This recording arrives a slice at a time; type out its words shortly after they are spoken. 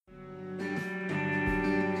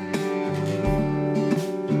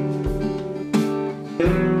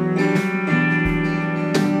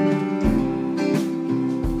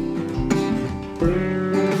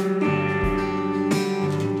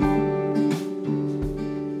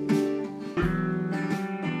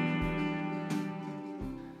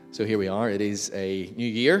So here we are. It is a new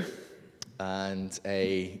year and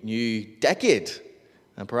a new decade.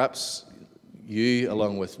 And perhaps you,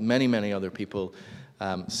 along with many, many other people,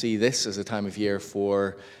 see this as a time of year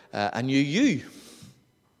for a new you.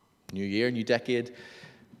 New year, new decade,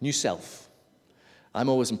 new self. I'm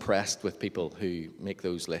always impressed with people who make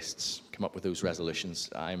those lists, come up with those resolutions.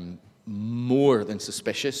 I'm more than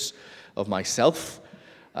suspicious of myself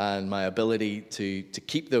and my ability to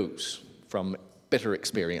keep those from bitter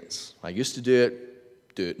experience. I used to do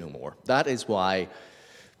it no more. That is why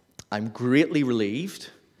I'm greatly relieved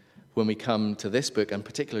when we come to this book, and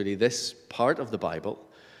particularly this part of the Bible,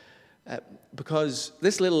 because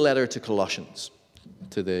this little letter to Colossians,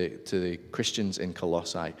 to the Christians in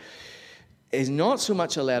Colossae, is not so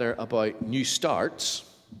much a letter about new starts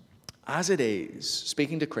as it is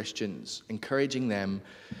speaking to Christians, encouraging them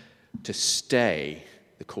to stay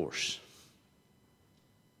the course,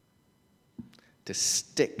 to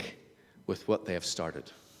stick with what they have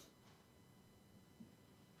started.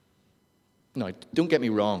 Now, don't get me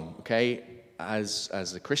wrong, okay? As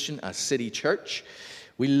a Christian, as City Church,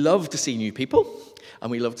 we love to see new people, and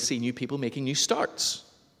we love to see new people making new starts.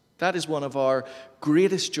 That is one of our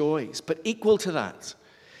greatest joys. But equal to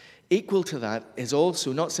that is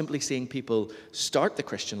also not simply seeing people start the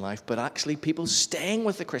Christian life, but actually people staying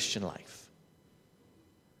with the Christian life.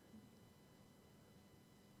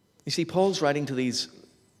 You see, Paul's writing to these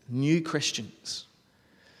new Christians,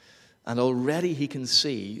 and already he can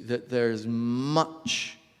see that there's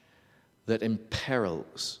much that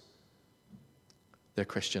imperils their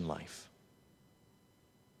Christian life.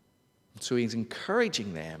 So he's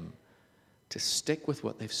encouraging them to stick with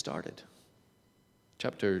what they've started.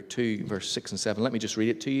 Chapter 2, verse 6 and 7. Let me just read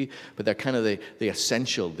it to you, but they're kind of the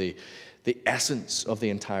essential, the essence of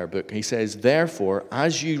the entire book. He says, "Therefore,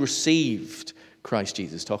 as you received Christ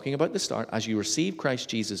Jesus," talking about the start, "as you receive Christ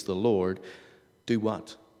Jesus the Lord, do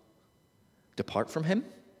what? Depart from him?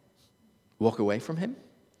 Walk away from him?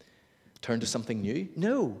 Turn to something new?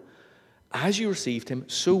 No. As you received him,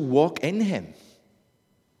 so walk in him.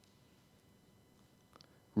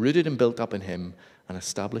 Rooted and built up in him and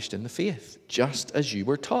established in the faith, just as you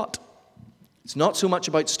were taught." It's not so much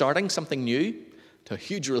about starting something new, to a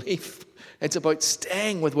huge relief. It's about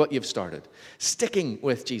staying with what you've started, sticking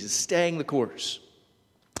with Jesus, staying the course.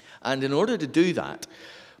 And in order to do that,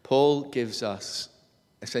 Paul gives us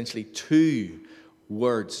essentially two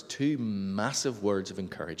massive words of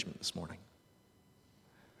encouragement this morning.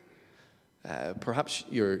 Perhaps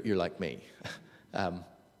you're like me,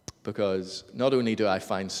 because not only do I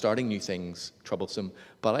find starting new things troublesome,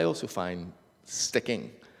 but I also find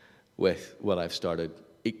sticking with what I've started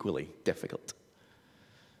equally difficult.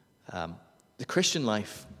 The Christian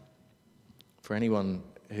life, for anyone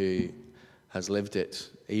who has lived it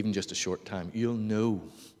even just a short time, you'll know.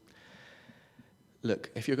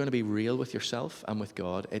 Look, if you're going to be real with yourself and with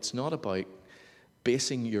God, it's not about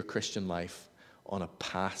basing your Christian life on a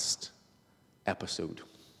past episode,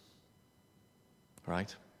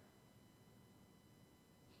 right?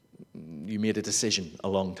 You made a decision a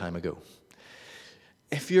long time ago.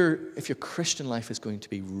 If your Christian life is going to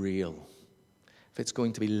be real, if it's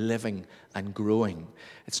going to be living and growing,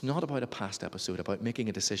 it's not about a past episode, about making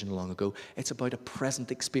a decision long ago. It's about a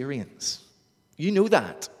present experience. You know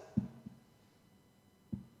that.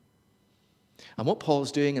 And what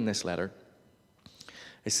Paul's doing in this letter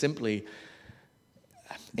is simply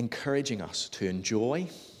encouraging us to enjoy,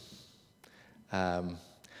 to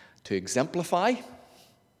exemplify,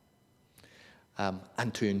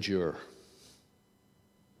 and to endure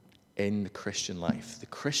in the Christian life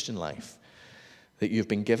that you've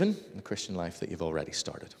been given, the Christian life that you've already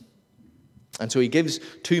started. And so he gives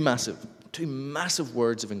two massive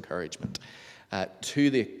words of encouragement to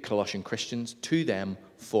the Colossian Christians, to them,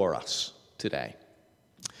 for us today.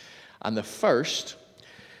 And the first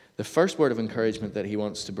word of encouragement that he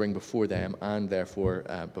wants to bring before them, and therefore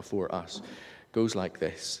before us, goes like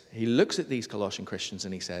this. He looks at these Colossian Christians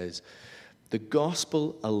and he says, the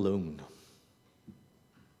gospel alone,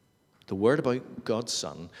 the word about God's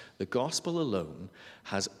Son, the gospel alone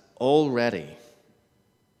has already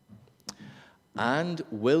and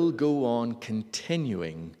will go on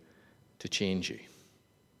continuing to change you.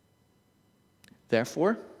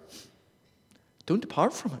 Therefore, don't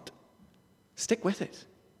depart from it. Stick with it.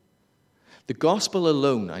 The gospel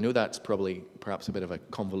alone, I know that's perhaps a bit of a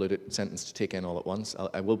convoluted sentence to take in all at once.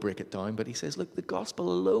 I will break it down, but he says, look, the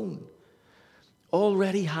gospel alone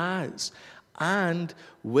already has and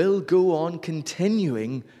will go on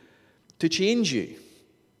continuing to change you.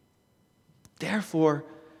 Therefore,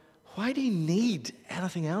 why do you need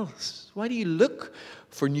anything else? Why do you look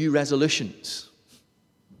for new resolutions?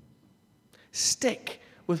 Stick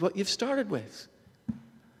with what you've started with.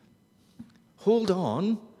 Hold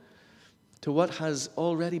on to what has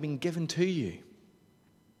already been given to you.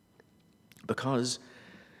 Because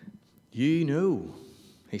you know,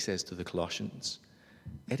 he says to the Colossians,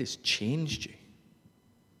 it has changed you.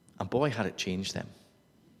 And boy, had it changed them.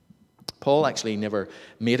 Paul actually never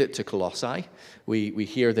made it to Colossae. We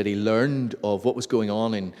hear that he learned of what was going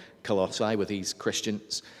on in Colossae with these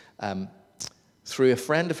Christians through a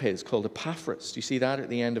friend of his called Epaphras. Do you see that at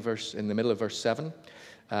the end of in the middle of verse 7?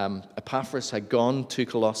 Epaphras had gone to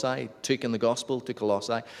Colossae, taken the gospel to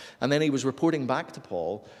Colossae, and then he was reporting back to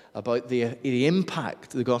Paul about the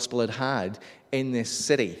impact the gospel had had in this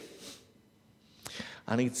city.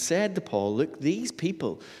 And he'd said to Paul, look, these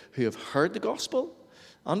people who have heard the gospel,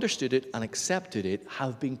 understood it, and accepted it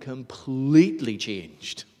have been completely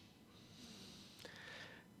changed.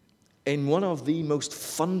 In one of the most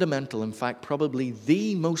fundamental, in fact, probably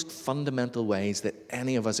the most fundamental ways that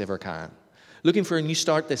any of us ever can. Looking for a new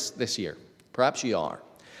start this year. Perhaps you are.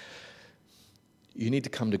 You need to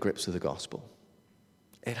come to grips with the gospel.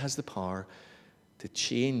 It has the power to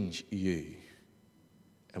change you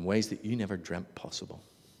in ways that you never dreamt possible.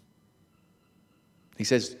 He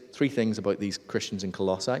says three things about these Christians in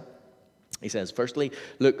Colossae. He says, firstly,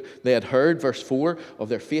 look, they had heard, verse 4, of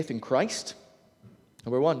their faith in Christ.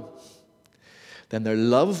 Number one. Then their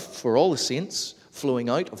love for all the saints flowing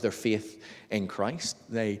out of their faith in Christ.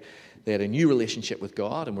 They had a new relationship with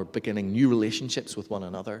God and were beginning new relationships with one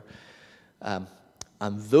another. And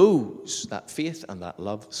that faith and that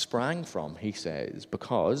love sprang from, he says,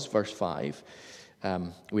 because, verse 5,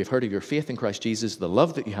 we have heard of your faith in Christ Jesus, the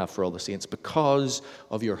love that you have for all the saints, because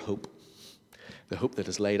of your hope. The hope that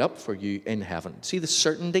is laid up for you in heaven. See the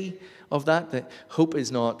certainty of that? That hope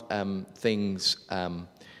is not things...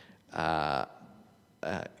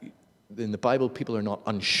 in the Bible, people are not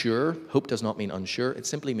unsure. Hope does not mean unsure. It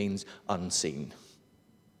simply means unseen.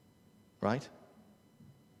 Right?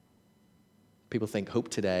 People think hope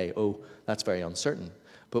today, oh, that's very uncertain.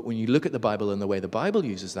 But when you look at the Bible and the way the Bible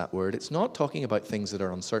uses that word, it's not talking about things that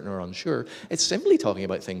are uncertain or unsure. It's simply talking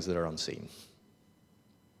about things that are unseen.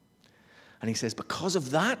 And he says, because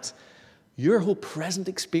of that, your whole present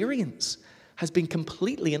experience has been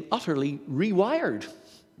completely and utterly rewired.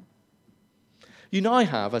 You now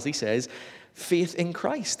have, as he says, faith in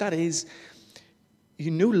Christ. That is,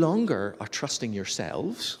 you no longer are trusting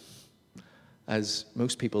yourselves, as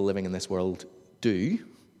most people living in this world do.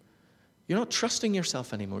 You're not trusting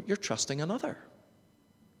yourself anymore. You're trusting another.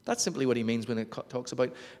 That's simply what he means when it talks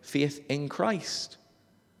about faith in Christ.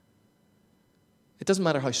 It doesn't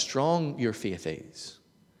matter how strong your faith is.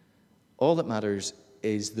 All that matters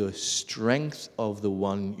is the strength of the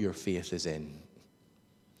one your faith is in.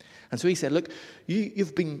 And so he said, look,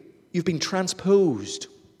 you've been transposed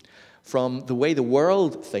from the way the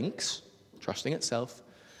world thinks, trusting itself,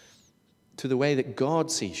 to the way that God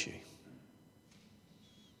sees you,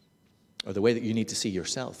 or the way that you need to see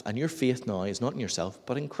yourself. And your faith now is not in yourself,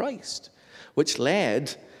 but in Christ, which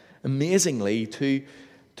led, amazingly, to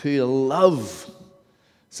a love,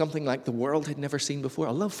 something like the world had never seen before,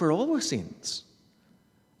 a love for all the saints.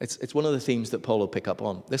 It's one of the themes that Paul will pick up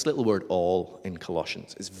on. This little word all in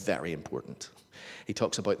Colossians is very important. He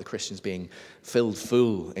talks about the Christians being filled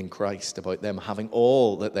full in Christ, about them having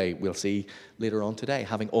all that we'll see later on today,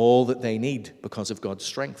 having all that they need because of God's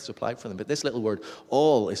strength supplied for them. But this little word,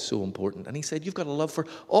 all, is so important. And he said, you've got a love for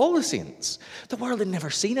all the saints. The world had never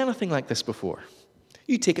seen anything like this before.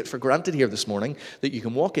 You take it for granted here this morning that you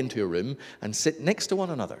can walk into a room and sit next to one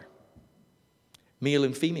another, male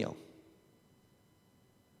and female.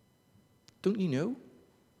 Don't you know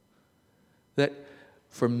that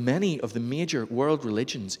for many of the major world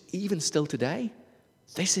religions, even still today,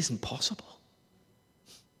 this isn't possible?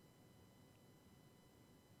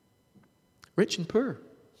 Rich and poor.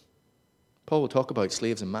 Paul will talk about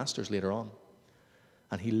slaves and masters later on.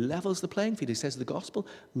 And he levels the playing field. He says the gospel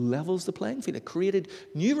levels the playing field. It created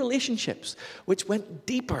new relationships which went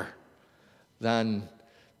deeper than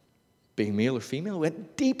being male or female,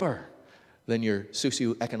 went deeper than your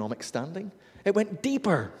socioeconomic standing. It went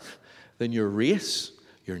deeper than your race,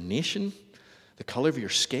 your nation, the color of your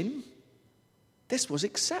skin. This was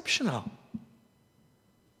exceptional.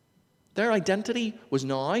 Their identity was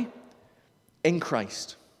now in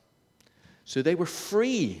Christ. So they were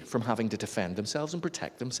free from having to defend themselves and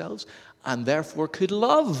protect themselves, and therefore could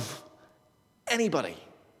love anybody.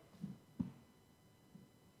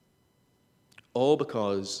 All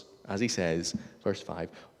because, as he says, verse 5,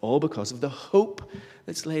 all because of the hope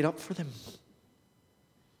that's laid up for them.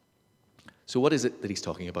 So what is it that he's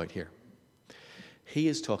talking about here? He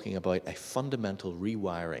is talking about a fundamental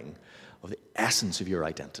rewiring of the essence of your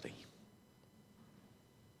identity.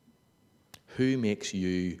 Who makes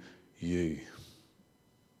you, you?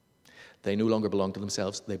 They no longer belong to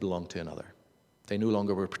themselves, they belong to another. They no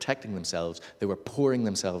longer were protecting themselves, they were pouring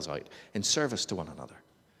themselves out in service to one another.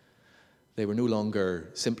 They were no longer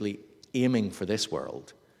simply aiming for this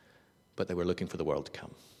world, but they were looking for the world to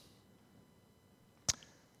come.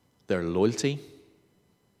 Their loyalty,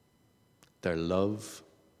 their love,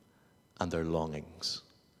 and their longings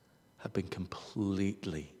have been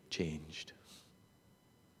completely changed.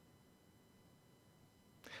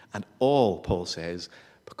 And all, Paul says,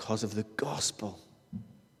 because of the gospel,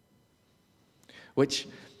 which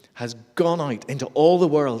has gone out into all the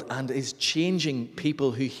world and is changing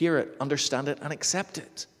people who hear it, understand it, and accept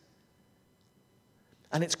it.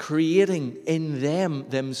 And it's creating in them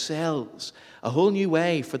themselves a whole new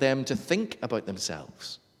way for them to think about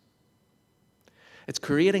themselves. It's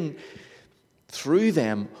creating through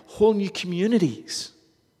them whole new communities.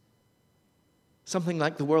 Something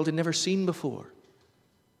like the world had never seen before.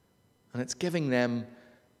 And it's giving them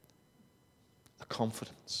a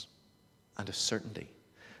confidence and a certainty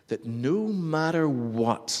that no matter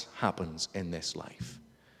what happens in this life,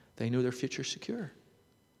 they know their future's secure.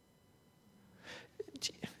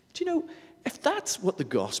 Do you know, if that's what the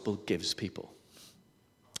gospel gives people,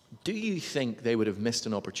 do you think they would have missed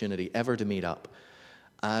an opportunity ever to meet up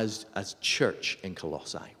as church in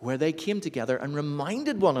Colossae, where they came together and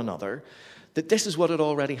reminded one another that this is what had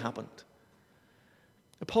already happened?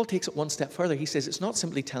 And Paul takes it one step further. He says it's not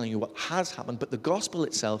simply telling you what has happened, but the gospel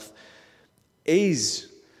itself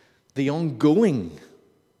is the ongoing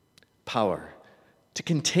power to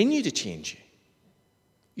continue to change you.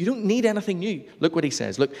 You don't need anything new. Look what he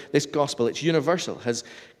says. Look, this gospel, it's universal, has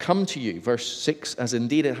come to you. Verse 6, as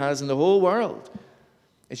indeed it has in the whole world.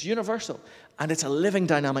 It's universal, and it's a living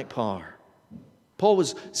dynamic power. Paul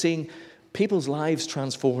was seeing people's lives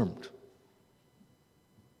transformed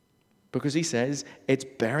because he says it's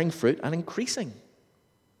bearing fruit and increasing,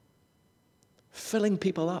 filling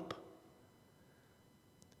people up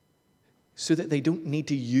so that they don't need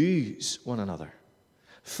to use one another,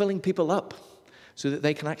 filling people up so that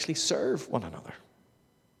they can actually serve one another.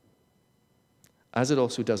 As it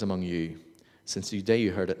also does among you, since the day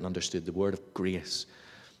you heard it and understood the word of grace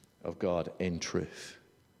of God in truth.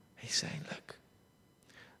 He's saying, look,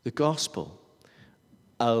 the gospel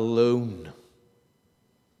alone,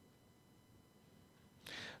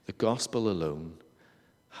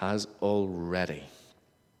 has already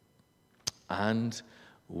and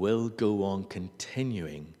will go on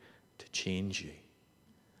continuing to change you.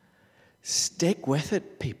 Stick with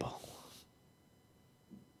it, people,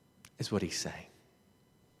 is what he's saying.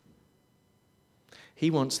 He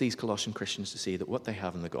wants these Colossian Christians to see that what they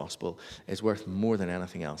have in the gospel is worth more than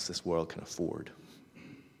anything else this world can afford.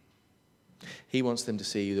 He wants them to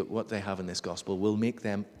see that what they have in this gospel will make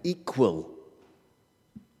them equal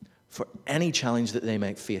for any challenge that they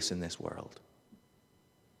might face in this world.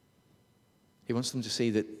 He wants them to see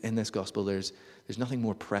that in this gospel there's nothing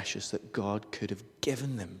more precious that God could have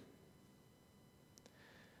given them.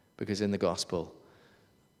 Because in the gospel,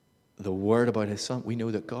 the word about his son, we know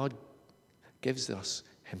that God gives us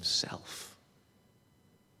himself.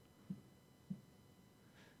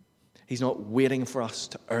 He's not waiting for us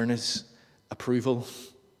to earn his approval.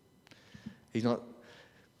 He's not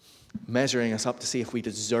measuring us up to see if we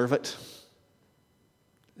deserve it.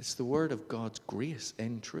 It's the word of God's grace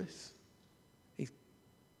in truth. He's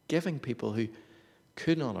giving people who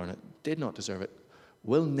could not earn it, did not deserve it,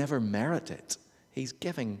 will never merit it. He's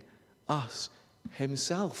giving us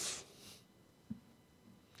himself.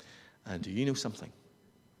 And do you know something?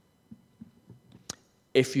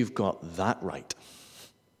 If you've got that right,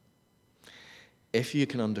 if you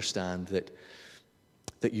can understand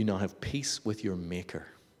that you now have peace with your Maker,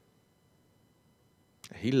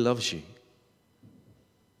 he loves you,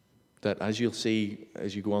 that as you'll see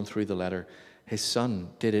as you go on through the letter, his son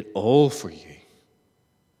did it all for you.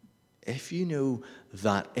 If you know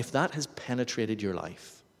that, if that has penetrated your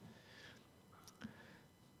life,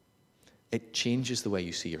 it changes the way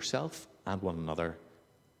you see yourself and one another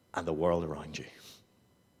and the world around you.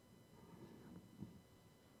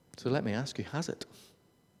 So let me ask you, has it?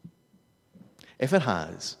 If it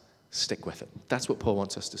has, stick with it. That's what Paul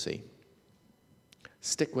wants us to see.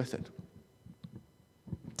 Stick with it.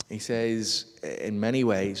 He says, in many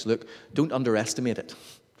ways, look, don't underestimate it.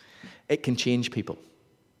 It can change people.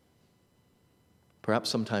 Perhaps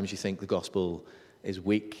sometimes you think the gospel is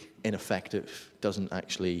weak, ineffective, doesn't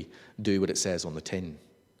actually do what it says on the tin.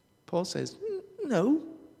 Paul says, no.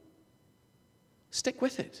 Stick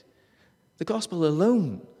with it. The gospel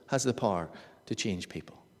alone has the power to change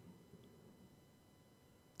people.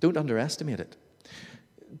 Don't underestimate it.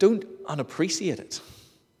 Don't unappreciate it.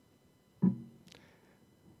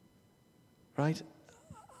 Right?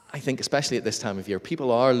 I think especially at this time of year, people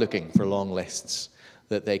are looking for long lists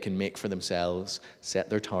that they can make for themselves, set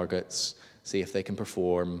their targets, see if they can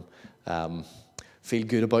perform, feel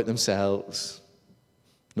good about themselves.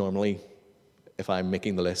 Normally, if I'm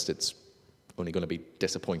making the list, it's only going to be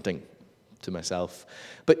disappointing to myself.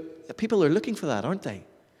 But people are looking for that, aren't they?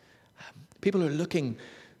 People are looking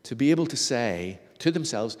to be able to say to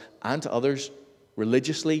themselves and to others,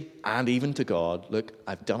 religiously and even to God, look,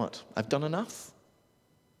 I've done it. I've done enough.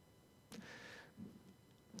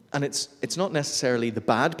 And it's not necessarily the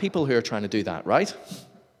bad people who are trying to do that, right?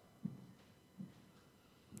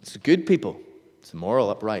 It's the good people. It's the moral,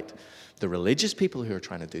 upright. The religious people who are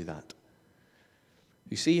trying to do that.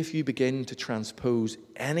 You see, if you begin to transpose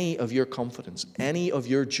any of your confidence, any of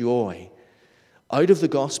your joy out of the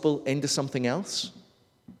gospel into something else,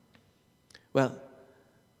 well,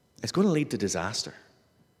 it's going to lead to disaster.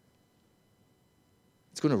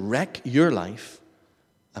 It's going to wreck your life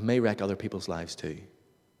and may wreck other people's lives too.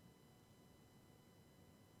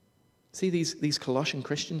 See, these Colossian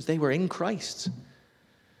Christians, they were in Christ.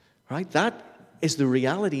 Right? That is the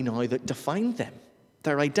reality now that defined them.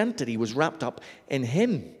 Their identity was wrapped up in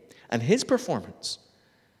Him and His performance.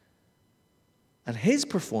 And His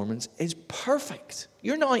performance is perfect.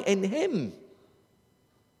 You're now in Him.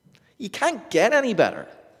 You can't get any better.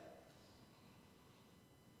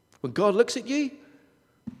 When God looks at you,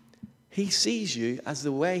 He sees you as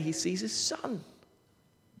the way He sees His Son.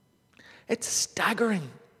 It's staggering.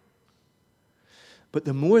 But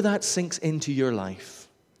the more that sinks into your life,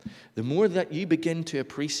 the more that you begin to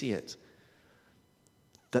appreciate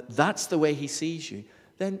that that's the way He sees you,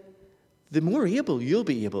 then the more able you'll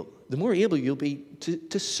be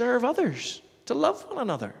to serve others, to love one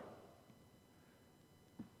another.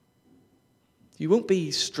 You won't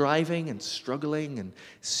be striving and struggling and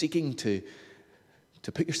seeking to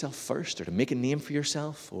put yourself first or to make a name for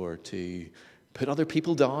yourself or to put other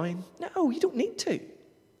people down. No, you don't need to.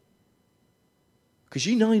 Because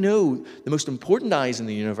you now know the most important eyes in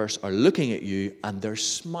the universe are looking at you and they're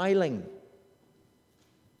smiling.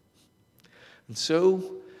 And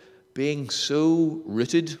so, being so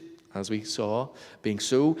rooted, as we saw, being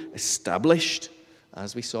so established,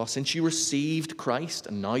 as we saw, since you received Christ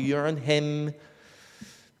and now you're in Him,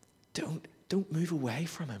 don't move away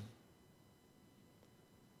from Him.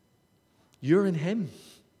 You're in Him.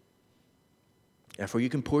 Therefore, you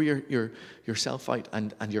can pour yourself out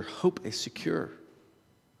and your hope is secure.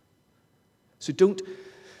 So don't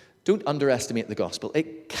underestimate the gospel.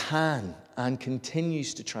 It can and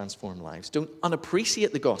continues to transform lives. Don't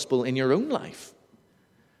unappreciate the gospel in your own life,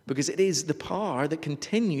 because it is the power that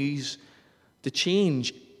continues to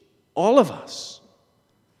change all of us.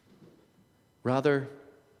 Rather,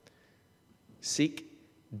 seek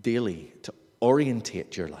daily to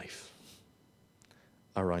orientate your life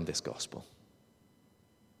around this gospel.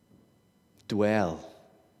 Dwell,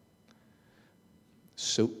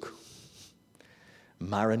 soak,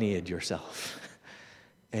 marinate yourself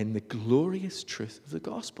in the glorious truth of the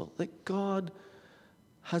gospel, that God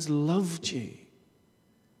has loved you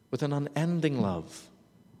with an unending love.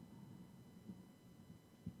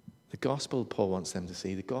 The gospel, Paul wants them to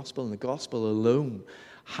see, the gospel and the gospel alone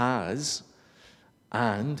has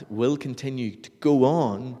and will continue to go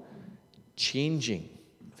on changing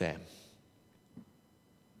them.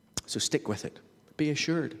 So stick with it. Be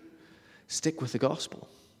assured. Stick with the gospel.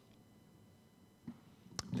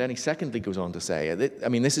 Then he secondly goes on to say,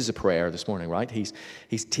 this is a prayer this morning, right? He's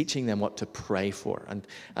teaching them what to pray for. And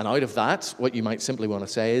out of that, what you might simply want to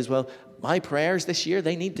say is, well, my prayers this year,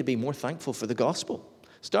 they need to be more thankful for the gospel.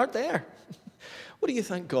 Start there. What do you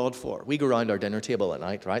thank God for? We go around our dinner table at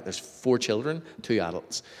night, right? There's 4 children, 2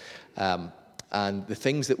 adults. And the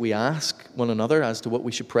things that we ask one another as to what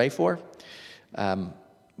we should pray for,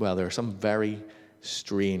 well, there are some very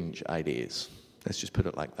strange ideas. Let's just put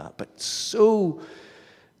it like that. But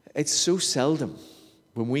it's so seldom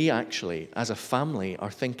when we actually, as a family,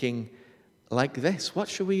 are thinking like this. What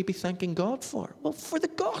should we be thanking God for? Well, for the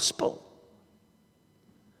gospel.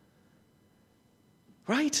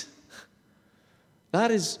 Right?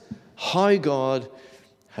 That is how God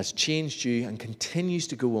has changed you and continues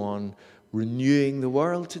to go on renewing the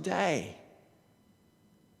world today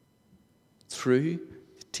through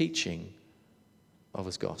the teaching of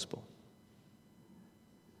His gospel.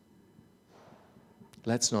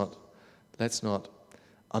 Let's not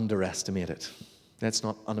underestimate it. Let's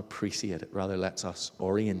not unappreciate it. Rather, let's us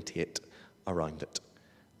orientate around it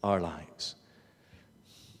our lives.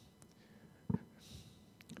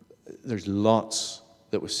 There's lots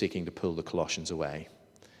that was seeking to pull the Colossians away,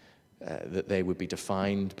 that they would be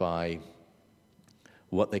defined by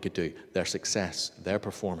what they could do, their success, their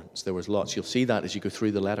performance. There was lots. You'll see that as you go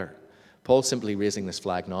through the letter. Paul's simply raising this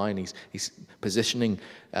flag now, and he's positioning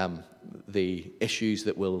the issues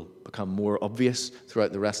that will become more obvious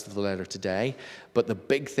throughout the rest of the letter today. But the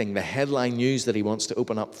big thing, the headline news that he wants to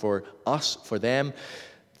open up for us, for them,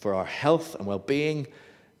 for our health and well-being,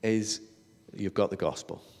 is you've got the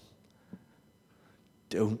gospel.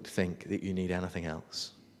 Don't think that you need anything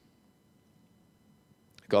else.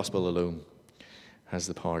 The gospel alone has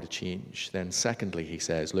the power to change. Then secondly, he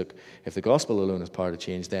says, look, if the gospel alone has power to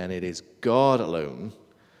change, then it is God alone,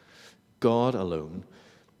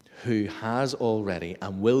 who has already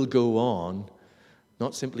and will go on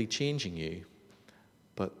not simply changing you,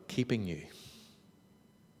 but keeping you.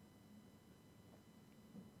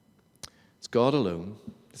 It's God alone.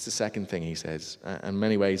 It's the second thing he says. In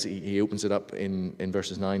many ways, he opens it up in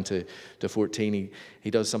verses 9 to 14. He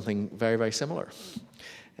does something very, very similar.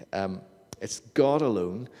 It's God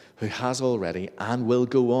alone who has already and will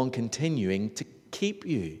go on continuing to keep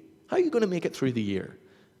you. How are you going to make it through the year?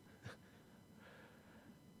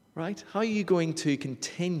 Right? How are you going to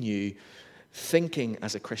continue thinking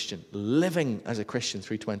as a Christian, living as a Christian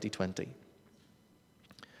through 2020?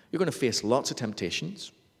 You're going to face lots of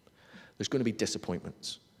temptations. There's going to be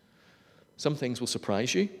disappointments. Some things will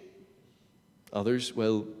surprise you. Others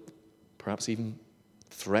will perhaps even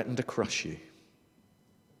threaten to crush you.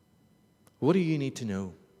 What do you need to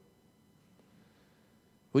know?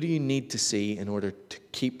 What do you need to see in order to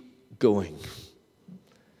keep going?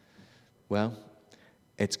 Well,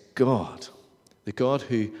 it's God. The God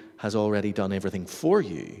who has already done everything for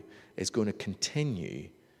you is going to continue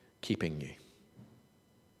keeping you.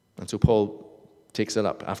 And so Paul takes it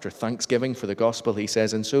up. After thanksgiving for the gospel, he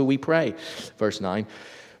says, and so we pray. Verse 9,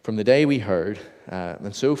 from the day we heard,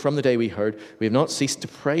 we have not ceased to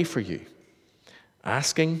pray for you,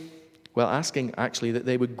 asking actually that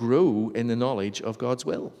they would grow in the knowledge of God's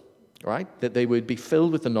will, right? That they would be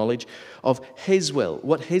filled with the knowledge of His will,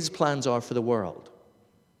 what His plans are for the world,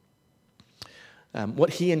 what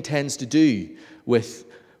He intends to do with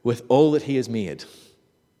all that He has made.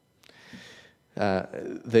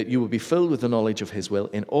 That you will be filled with the knowledge of His will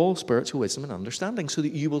in all spiritual wisdom and understanding, so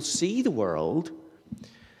that you will see the world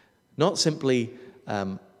not simply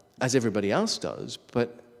as everybody else does,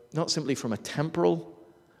 but not simply from a temporal,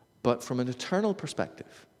 but from an eternal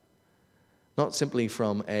perspective. Not simply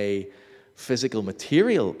from a physical,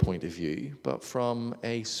 material point of view, but from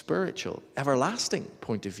a spiritual, everlasting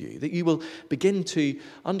point of view. That you will begin to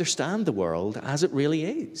understand the world as it really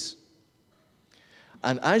is.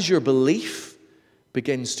 And as your belief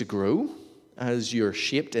begins to grow, as you're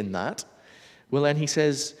shaped in that, well then he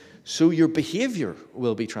says, so your behavior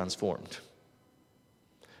will be transformed.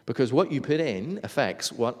 Because what you put in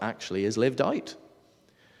affects what actually is lived out.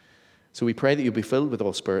 So we pray that you'll be filled with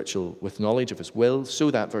all spiritual, with knowledge of His will,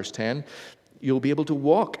 so that, verse 10, you'll be able to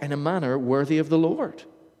walk in a manner worthy of the Lord.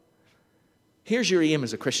 Here's your aim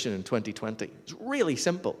as a Christian in 2020. It's really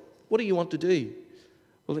simple. What do you want to do?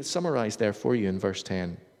 Well, it's summarized there for you in verse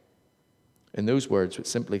 10. In those words, which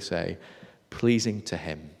simply say, pleasing to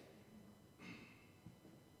Him.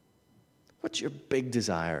 What's your big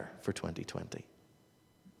desire for 2020?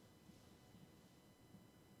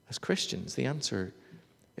 As Christians, the answer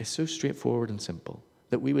is so straightforward and simple,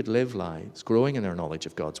 that we would live lives growing in our knowledge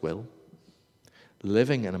of God's will,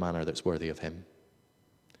 living in a manner that's worthy of Him,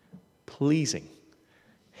 pleasing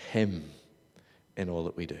Him in all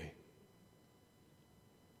that we do.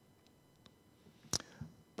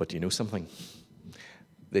 But do you know something?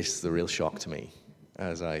 This is the real shock to me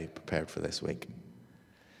as I prepared for this week.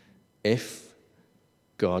 If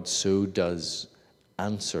God so does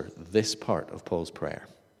answer this part of Paul's prayer,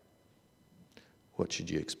 what should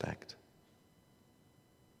you expect?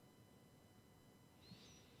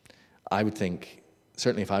 I would think,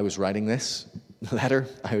 certainly if I was writing this letter,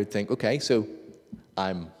 I would think, okay, so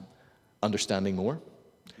I'm understanding more.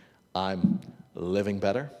 I'm living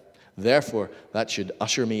better. Therefore, that should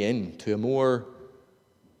usher me into a more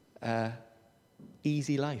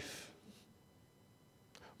easy life.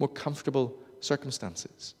 More comfortable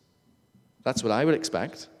circumstances. That's what I would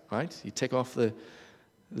expect, right? You tick off the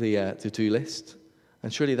to-do list,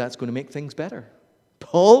 and surely that's going to make things better.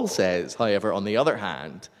 Paul says, however, on the other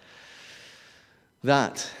hand,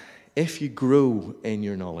 that if you grow in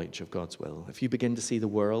your knowledge of God's will, if you begin to see the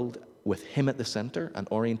world with Him at the center and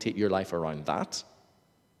orientate your life around that,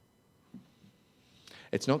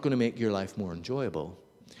 it's not going to make your life more enjoyable.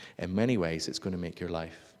 In many ways, it's going to make your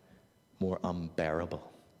life more unbearable.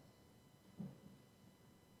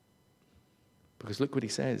 Because look what he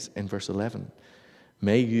says in verse 11.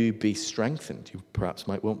 May you be strengthened. You perhaps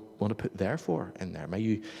might want to put therefore in there. May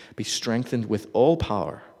you be strengthened with all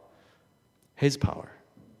power, his power,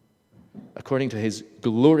 according to his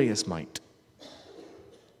glorious might.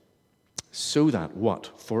 So that what?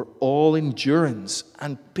 For all endurance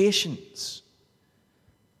and patience,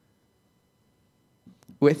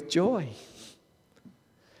 with joy.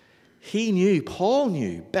 Paul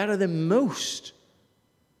knew better than most,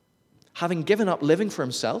 having given up living for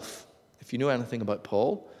himself. If you know anything about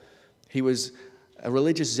Paul, he was a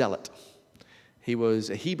religious zealot. He was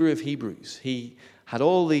a Hebrew of Hebrews. He had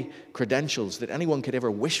all the credentials that anyone could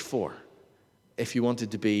ever wish for if you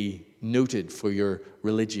wanted to be noted for your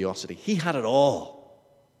religiosity. He had it all.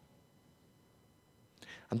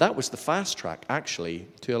 And that was the fast track, actually,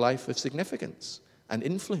 to a life of significance and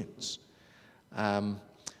influence and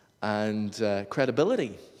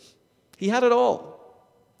credibility. He had it all.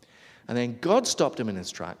 And then God stopped him in his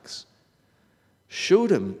tracks,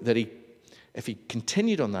 showed him that if he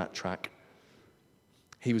continued on that track,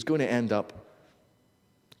 he was going to end up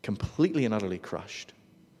completely and utterly crushed.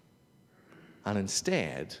 And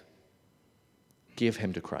instead, gave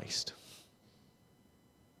him to Christ.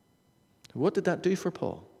 What did that do for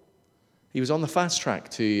Paul? He was on the fast track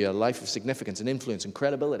to a life of significance and influence and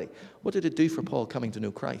credibility. What did it do for Paul coming to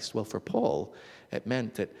know Christ? Well, for Paul, it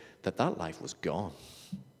meant that life was gone.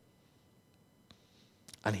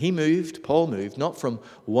 And Paul moved, not from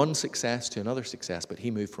one success to another success, but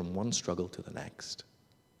he moved from one struggle to the next.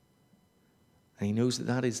 And he knows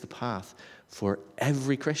that is the path for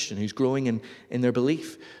every Christian who's growing in their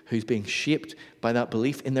belief, who's being shaped by that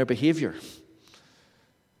belief in their behavior.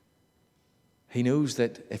 He knows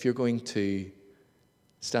that if you're going to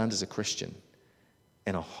stand as a Christian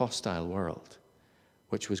in a hostile world,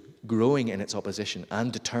 which was growing in its opposition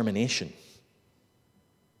and determination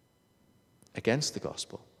against the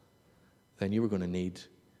gospel, then you were going to need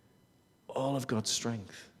all of God's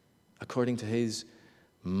strength according to his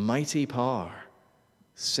mighty power,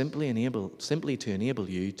 simply to enable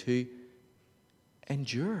you to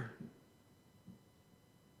endure.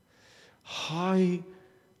 How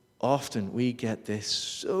often we get this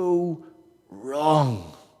so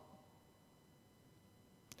wrong.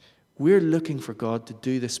 We're looking for God to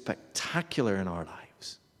do the spectacular in our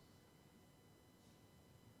lives.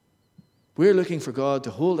 We're looking for God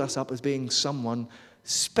to hold us up as being someone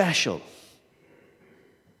special.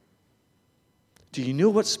 Do you know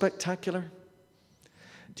what's spectacular?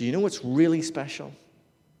 Do you know what's really special?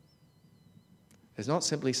 It's not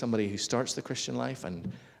simply somebody who starts the Christian life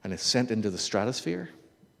and is sent into the stratosphere,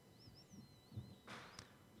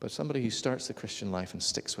 but somebody who starts the Christian life and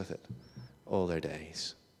sticks with it all their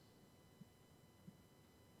days.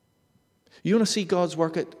 You want to see God's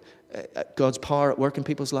power at work in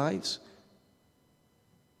people's lives?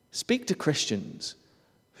 Speak to Christians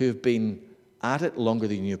who have been at it longer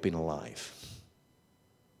than you've been alive.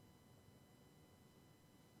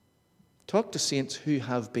 Talk to saints who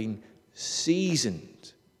have been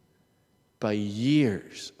seasoned by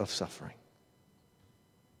years of suffering.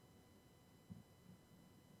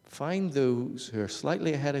 Find those who are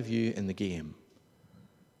slightly ahead of you in the game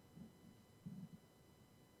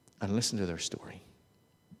and listen to their story.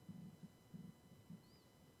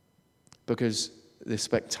 Because the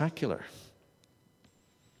spectacular,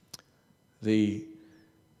 the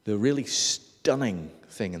really stunning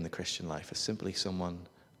thing in the Christian life is simply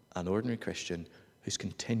an ordinary Christian who's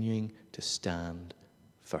continuing to stand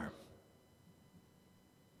firm.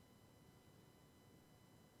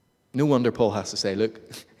 No wonder Paul has to say, look,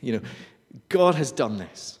 God has done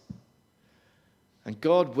this. And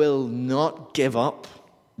God will not give up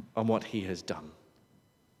on what he has done.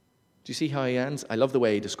 Do you see how he ends? I love the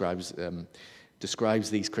way he describes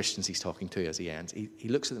these Christians he's talking to as he ends. He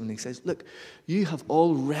looks at them and he says, look, you've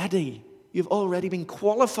already been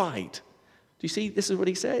qualified. Do you see? This is what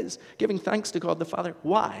he says. Giving thanks to God the Father.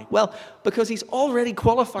 Why? Well, because he's already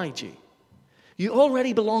qualified you. You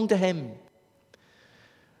already belong to him.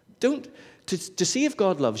 To see if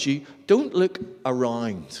God loves you, don't look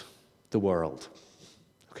around the world.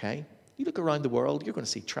 Okay? You look around the world, you're going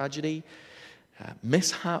to see tragedy,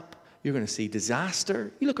 mishap, you're going to see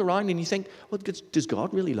disaster. You look around and you think, well, does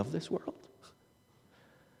God really love this world?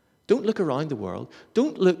 Don't look around the world.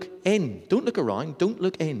 Don't look in. Don't look around. Don't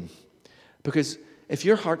look in. Because if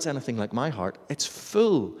your heart's anything like my heart, it's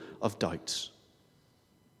full of doubts.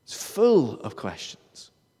 It's full of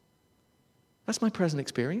questions. That's my present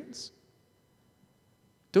experience.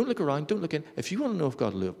 Don't look around. Don't look in. If you want to know if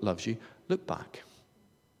God loves you, look back.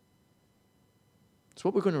 It's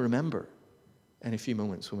what we're going to remember in a few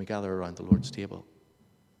moments when we gather around the Lord's table.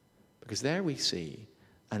 Because there we see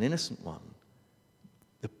an innocent one,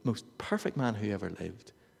 the most perfect man who ever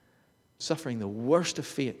lived, suffering the worst of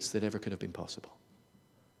fates that ever could have been possible.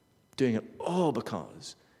 Doing it all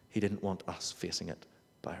because he didn't want us facing it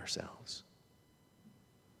by ourselves.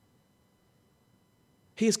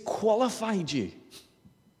 He has qualified you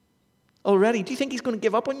already. Do you think he's going to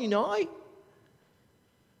give up on you now?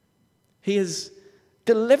 He has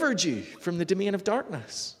delivered you from the domain of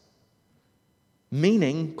darkness.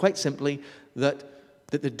 Meaning, quite simply, that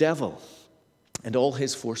the devil and all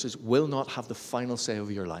his forces will not have the final say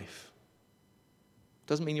over your life.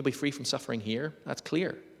 Doesn't mean you'll be free from suffering here. That's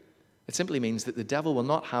clear. It simply means that the devil will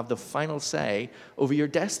not have the final say over your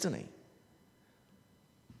destiny.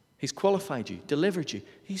 He's qualified you, delivered you.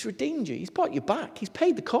 He's redeemed you. He's bought you back. He's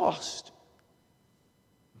paid the cost.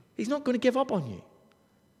 He's not going to give up on you.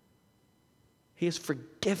 He has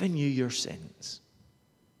forgiven you your sins.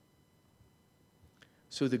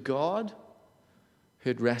 So the God who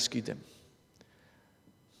had rescued them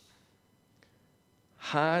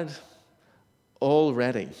had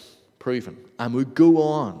already proven and would go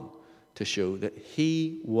on to show that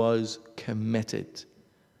he was committed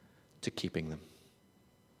to keeping them.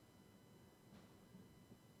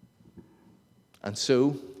 And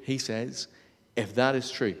so, he says, if that is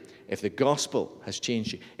true, if the gospel has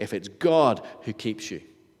changed you, if it's God who keeps you,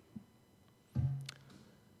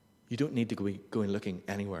 you don't need to go and looking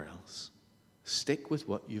anywhere else. Stick with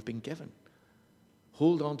what you've been given.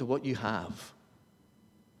 Hold on to what you have.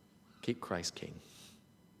 Keep Christ king.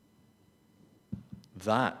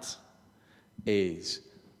 That is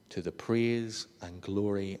to the praise and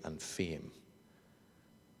glory and fame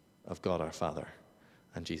of God our Father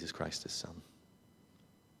and Jesus Christ his Son.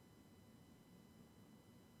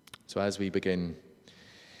 So as we begin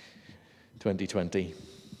 2020,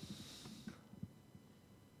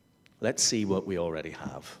 let's see what we already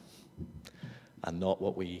have and not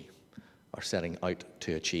what we are setting out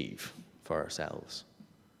to achieve for ourselves.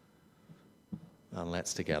 And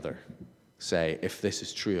let's together say, if this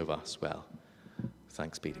is true of us, well,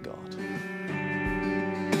 thanks be to God.